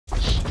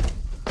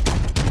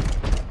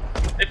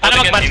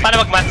Paano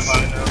mag-mats?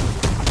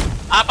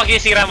 Pag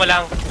isira mo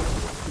lang.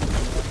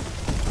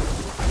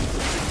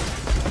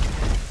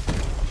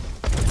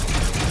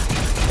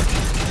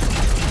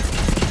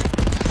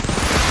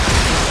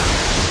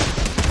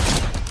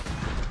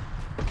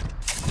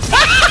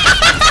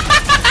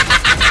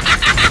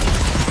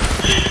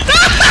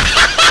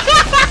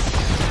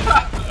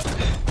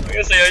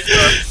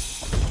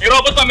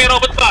 May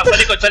robot pa! Sa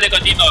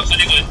likod, dito, sa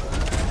likod.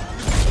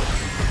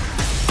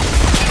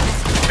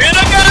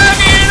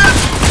 Pinagkarangin!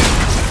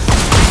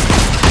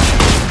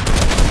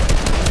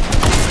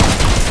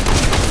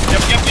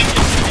 Yap.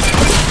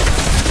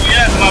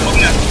 Kuya, sumabog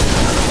na.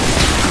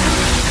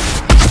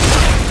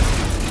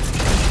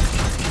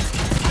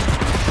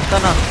 Ito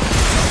na.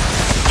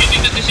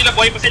 Dito sila,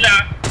 buhay pa sila.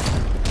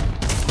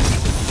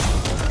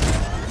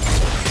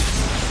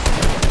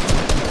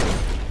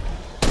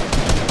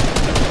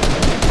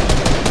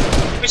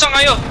 Isang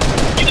kayo!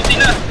 Dito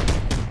sila!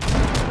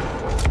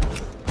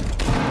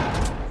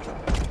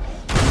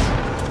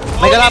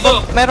 May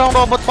galabang, merong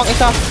robot pang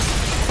isa.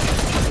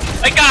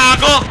 Ay,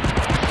 kago!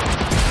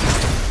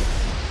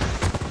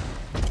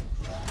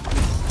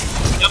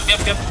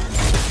 Yap.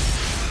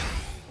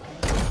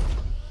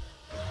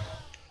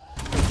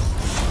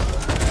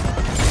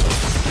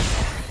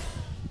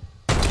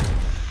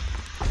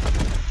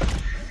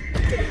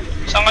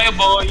 Isang kayo,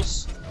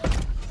 boys!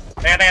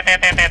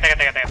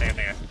 Teka.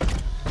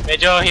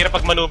 Medyo hirap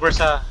pag-maneuver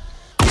sa...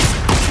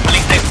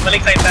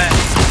 Balik side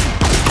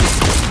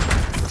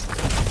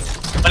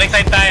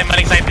tayo.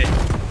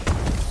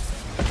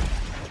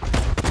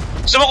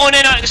 Gusto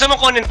mo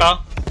kunin to?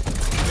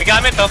 May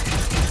gamit to.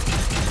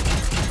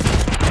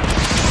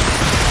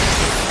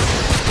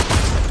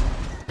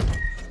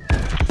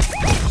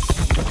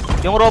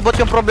 Yung robot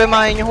yung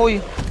problemahin nyo,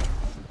 huy.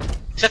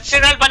 Sa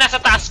signal ba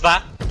nasa taas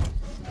ba?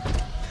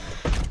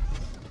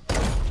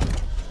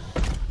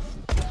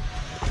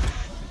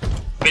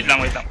 Wait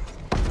lang.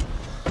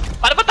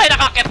 Paano ba tayo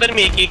nakakit doon,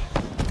 Mickey?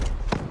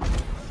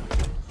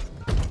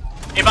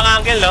 Ibang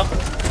angle, no?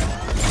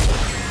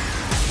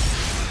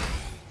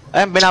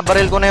 Ayun,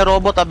 binabaril ko na yung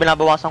robot,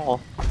 binabawasan ko.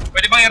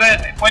 Pwede bang i-run?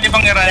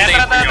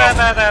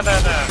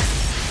 Tara.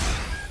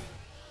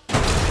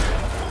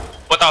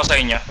 Punta ako sa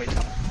inyo. Wait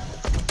lang.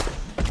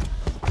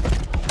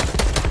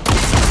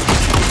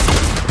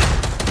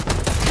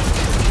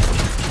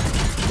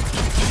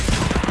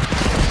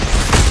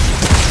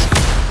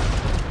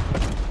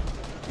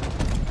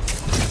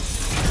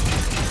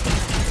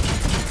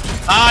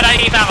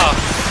 Nakikita ko.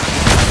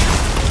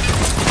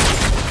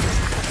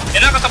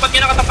 Yan na, katapat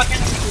niya.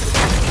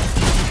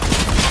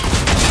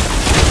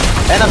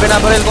 Ayun,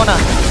 binabaril ko na.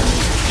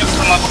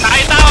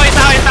 Nakita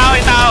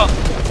ko.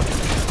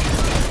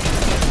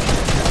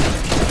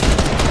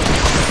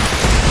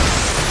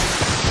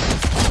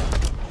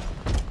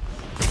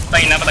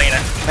 Patay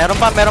na. Meron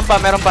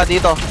pa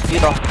dito.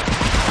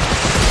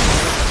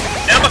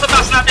 Meron pa sa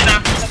taas natin ha.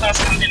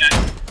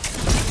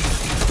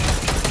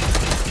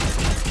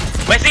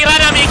 May sira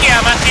na, Mickey,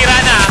 mas sira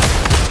na.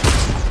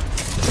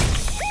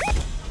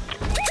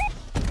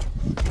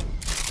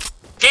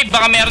 Kate,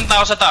 baka meron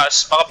tao sa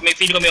taas. Baka may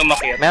feel ko may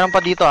umakyat. Meron pa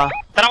dito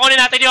Tara,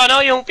 kunin natin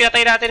yung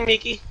pinatay natin,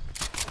 Mickey.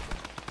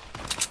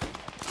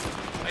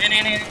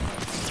 Ayan.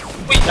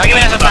 Uy, lagi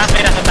may nasa taas.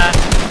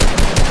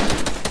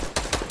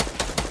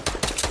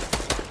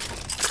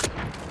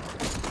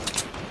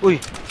 Uy.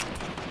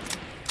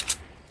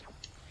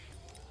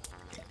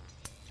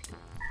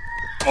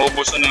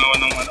 Maubusan na ako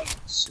ng ano.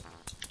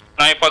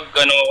 Ay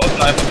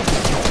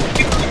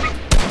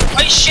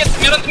shit!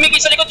 Meron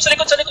tumigil sa likod!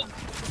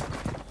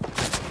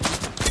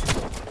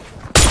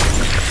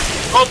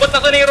 Robot na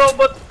to na yung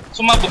robot!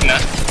 Sumabog na?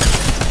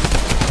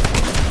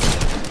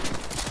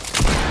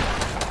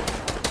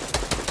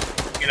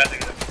 Gila.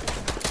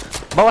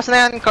 Bawas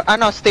na yan,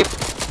 Steve.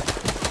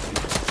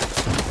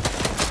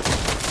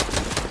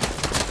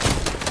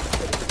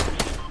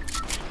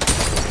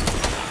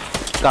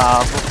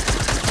 Gago.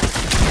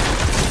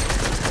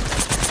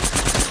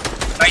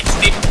 Right,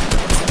 Steve.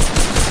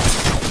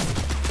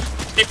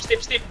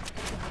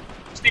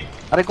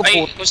 Aray ko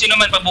Ay, po. kung sino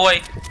man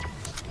pabuhay.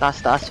 Taas.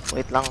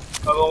 Wait lang.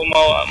 Bago ko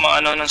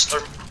maano ng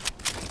storm.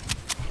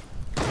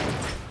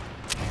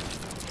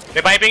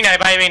 Reviving na.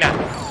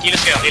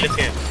 Kilos kayo.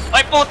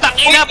 Ay, putang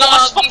ina!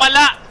 Bukas pa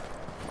pala!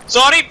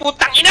 Sorry,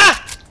 putang ina!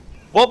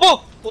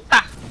 Bobo!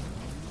 Puta!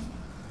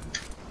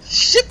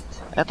 Shit!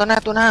 Eto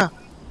na.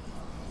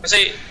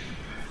 Kasi...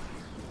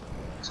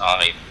 sa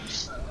akin.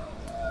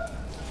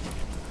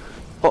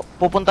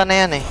 Pupunta na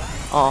yan eh.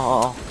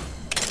 Oo.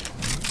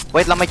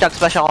 Wait lang, may chug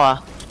splash ako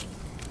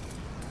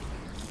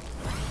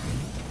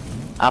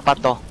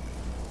 4 to.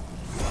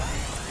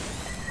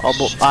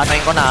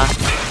 Anayin ko na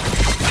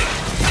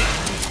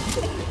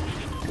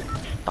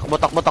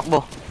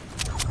Takbo.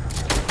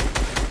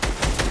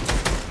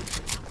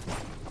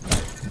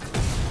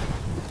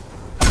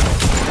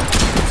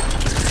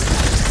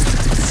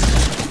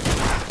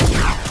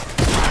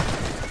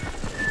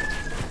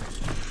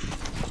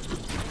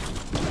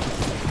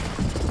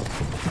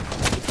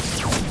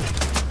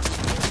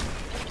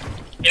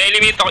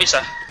 Ina-eliminate ako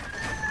isa.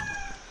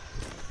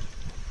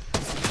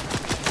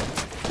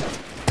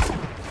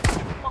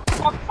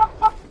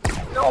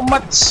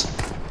 mats.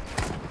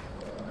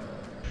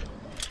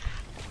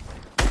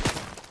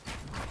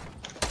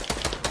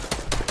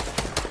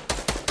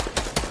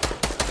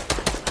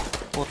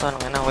 Puta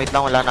nang ina, wait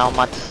lang, wala na akong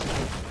mats.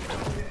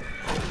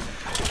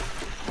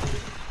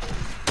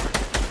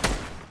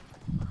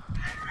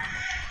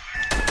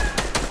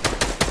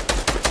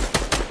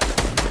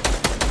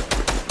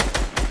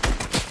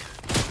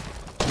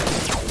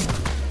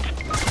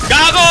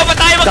 Gago! Ba't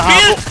tayo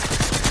mag-build?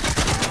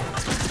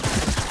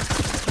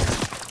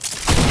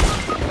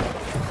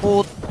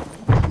 Put.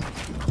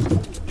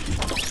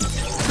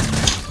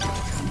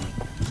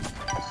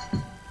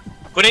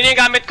 Kunin niyo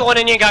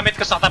yung gamit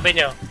ko sa katabi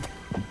niyo.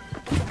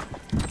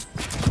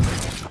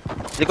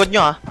 Likod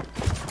nyo ah.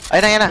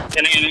 Ayun na, yan na.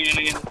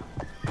 Yan.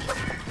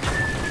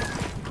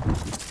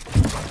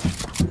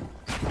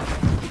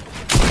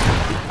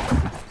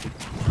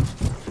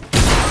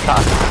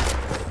 Taas.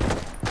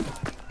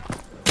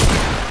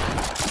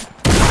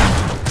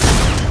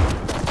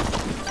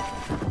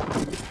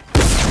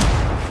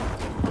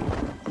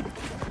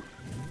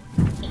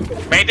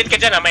 May edit ka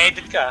dyan ah, may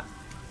edit ka.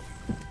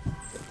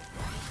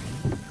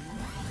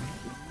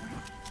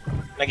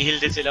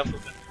 Nag-heal din sila.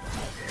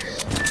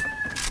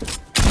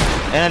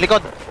 Ayun na,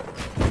 likod.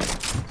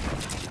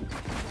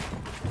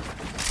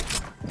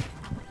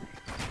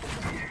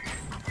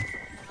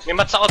 May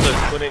mats ako dun,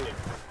 kunin niyo.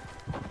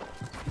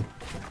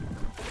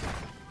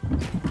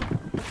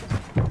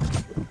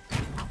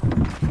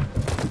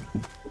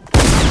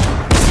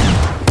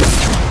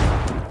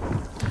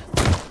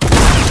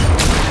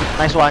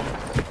 Nice one.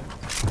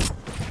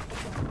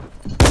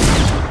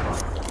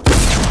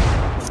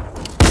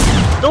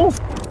 No!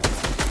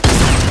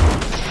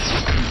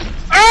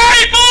 Ay!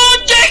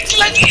 Project!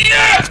 Lagi!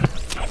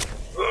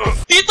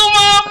 Dito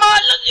mama!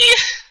 Lagi!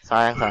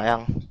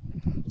 Sayang.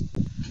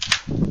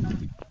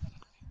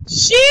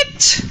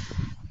 Shit!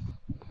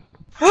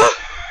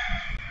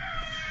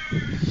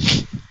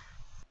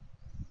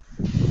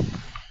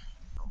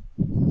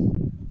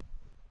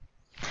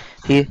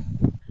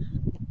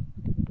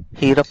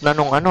 Hirap na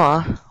nung ano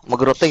ah.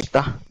 Mag-rotate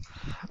ah.